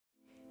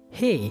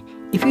Hey,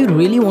 if you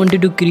really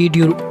wanted to create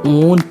your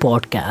own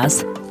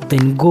podcast,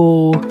 then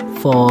go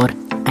for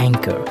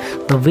Anchor.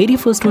 The very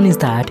first one is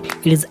that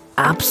it is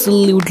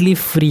absolutely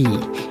free.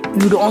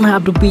 You don't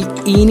have to pay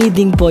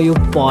anything for your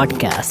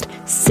podcast.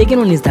 Second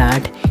one is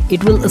that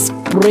it will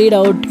spread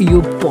out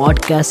your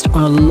podcast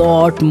on a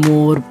lot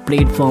more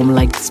platform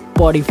like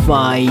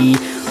Spotify,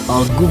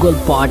 Google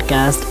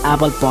Podcast,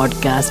 Apple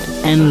Podcast,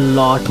 and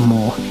lot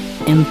more.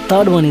 And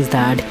third one is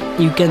that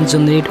you can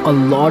generate a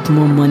lot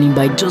more money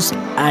by just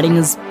adding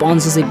a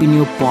sponsorship in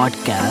your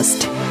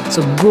podcast.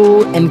 So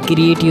go and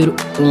create your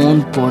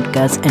own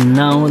podcast. And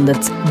now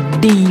let's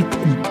deep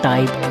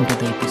dive into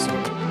the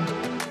episode.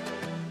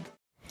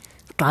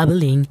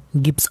 Traveling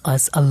gives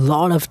us a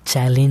lot of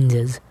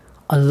challenges,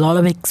 a lot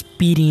of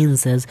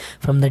experiences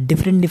from the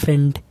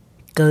different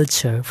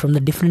culture, from the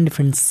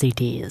different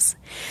cities.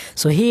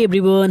 So hey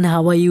everyone,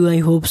 how are you? I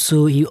hope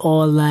so you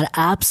all are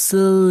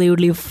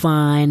absolutely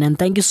fine, and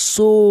thank you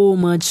so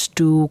much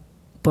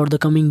for the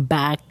coming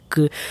back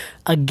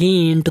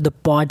again to the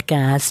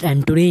podcast.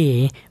 And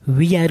today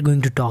we are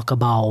going to talk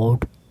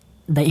about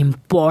the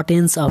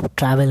importance of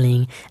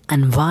traveling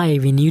and why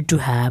we need to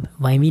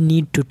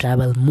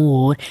travel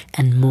more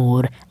and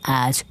more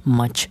as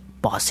much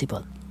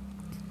possible.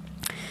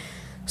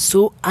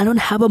 So I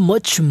don't have a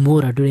much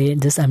more today.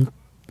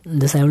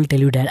 I will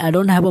tell you that I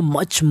don't have a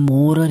much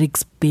more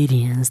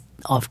experience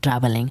of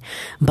traveling,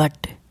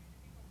 but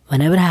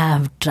whenever I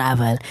have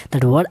traveled,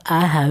 that what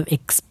I have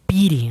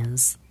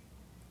experienced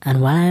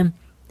and what I'm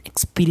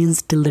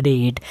experienced till the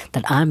date,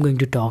 that I'm going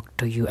to talk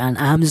to you, and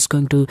I'm just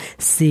going to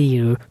say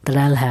you that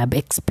I'll have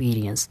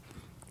experience.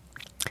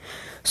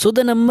 So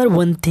the number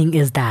one thing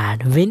is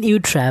that when you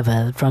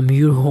travel from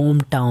your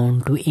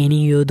hometown to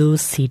any other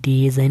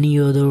cities, any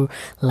other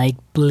like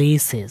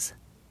places,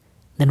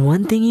 then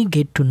one thing you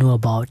get to know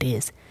about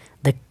is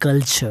the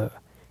culture.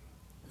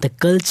 The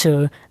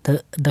culture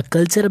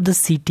of the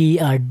city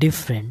are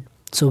different.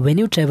 So when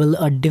you travel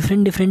a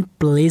different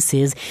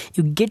places,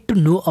 you get to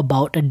know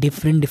about a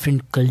different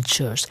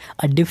cultures,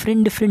 a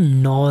different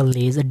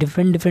knowledge, a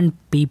different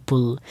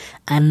people,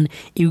 and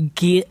you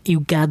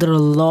gather a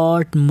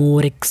lot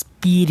more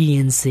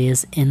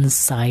experiences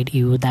inside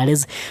you. That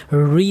is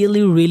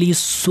really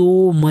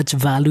so much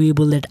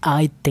valuable that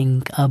I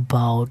think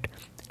about.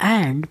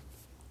 And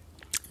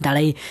that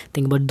I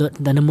think about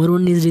the number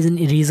one reason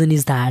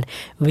is that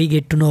we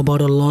get to know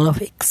about a lot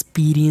of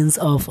experience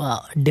of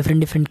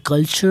different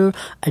culture,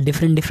 a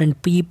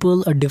different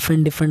people, a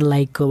different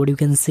like what you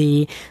can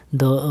say,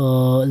 the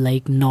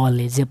like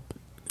knowledge. Yep.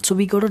 So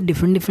we got a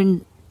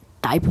different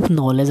type of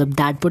knowledge of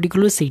that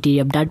particular city,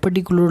 of that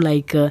particular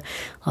like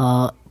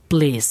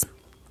place.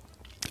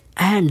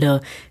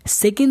 And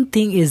second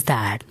thing is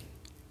that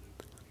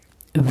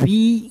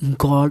we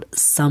got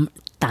some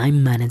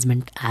time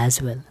management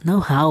as well. Now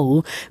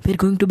how we are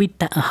going to be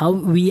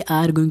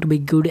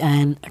good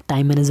and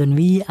time management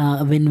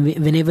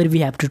whenever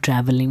we are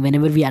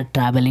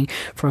traveling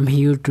from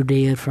here to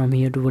there, from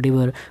here to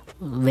whatever,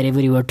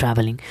 wherever you are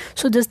traveling.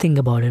 So just think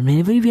about it.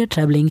 Whenever we are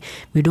traveling,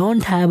 we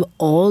don't have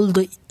all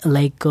the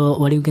like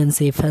what you can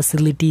say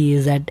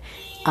facilities that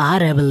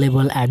are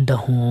available at the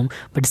home,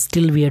 but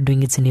still we are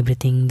doing it in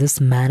everything,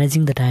 just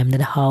managing the time,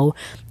 that how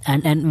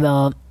and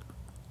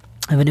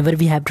whenever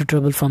we have to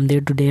travel from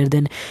there to there,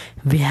 then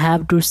we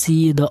have to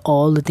see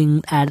all the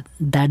thing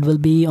that will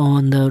be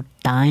on the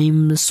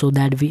time, so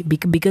that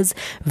because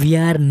we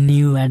are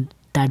new at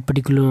that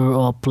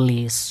particular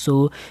place,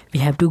 so we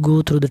have to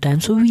go through the time.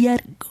 So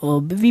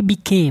we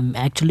became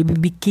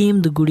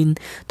the good in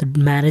the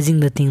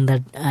managing the thing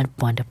that at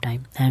point of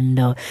time. And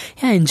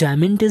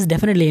enjoyment is there,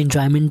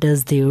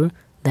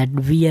 that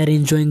we are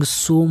enjoying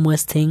so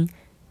much thing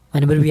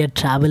whenever we are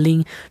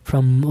traveling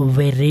from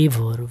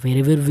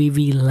wherever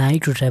we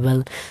like to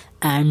travel.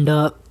 And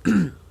that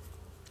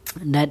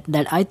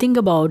I think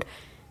about,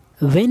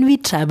 when we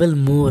travel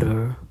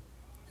more,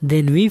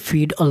 then we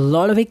feed a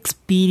lot of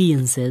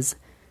experiences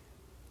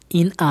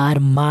in our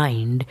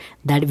mind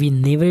that we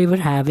never ever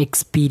have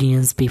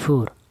experienced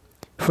before.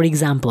 For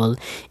example,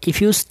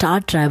 if you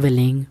start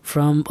traveling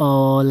from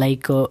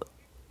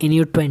in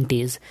your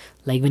 20s,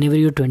 like whenever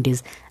you're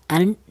 20s,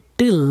 and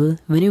till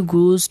when you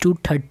goes to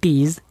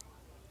 30s,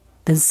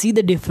 then see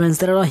the difference.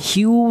 There are a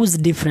huge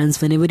difference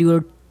whenever you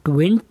are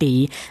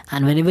 20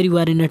 and whenever you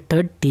are in a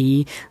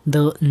 30.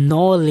 The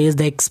knowledge,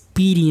 the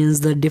experience,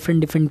 the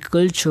different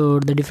culture,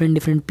 the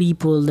different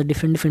people, the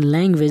different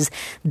language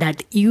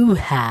that you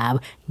have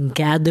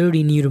gathered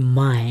in your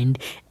mind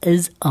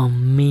is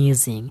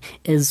amazing,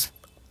 is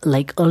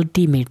like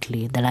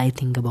ultimately that I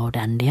think about.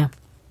 And yeah,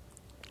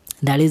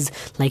 that is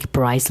like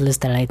priceless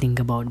that I think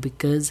about,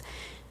 because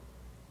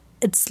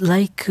it's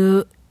like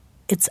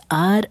it's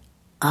our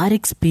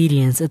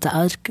experience. It's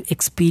our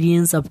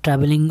experience of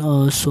traveling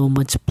so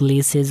much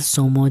places,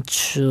 so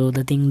much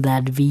the thing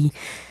that we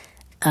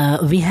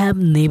have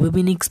never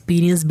been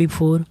experienced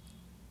before.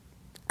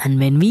 And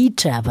when we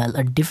travel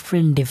a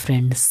different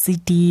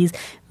cities,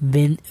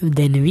 then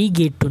we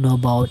get to know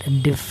about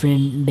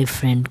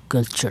different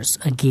cultures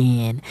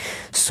again.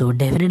 So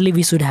definitely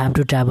we should have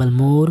to travel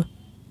more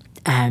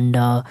and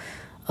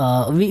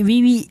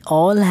we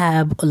all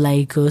have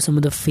like some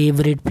of the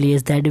favorite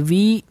place that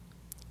we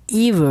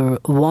ever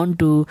want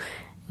to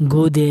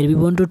go there, we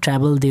want to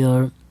travel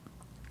there.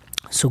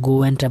 So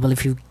go and travel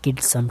if you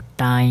get some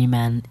time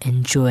and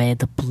enjoy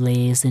the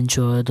place,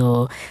 enjoy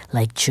the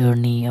like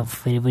journey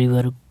of wherever you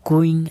are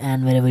going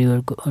and wherever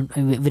you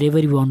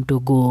want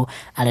to go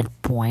at a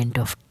point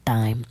of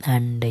time.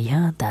 And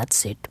yeah,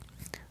 that's it.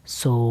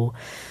 So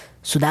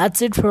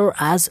that's it for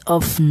as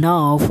of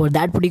now for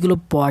that particular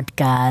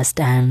podcast.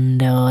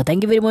 And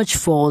thank you very much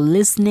for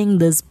listening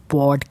this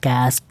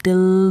podcast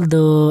till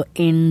the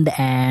end,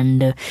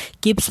 and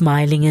keep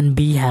smiling and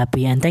be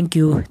happy. And thank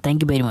you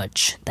very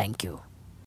much. Thank you.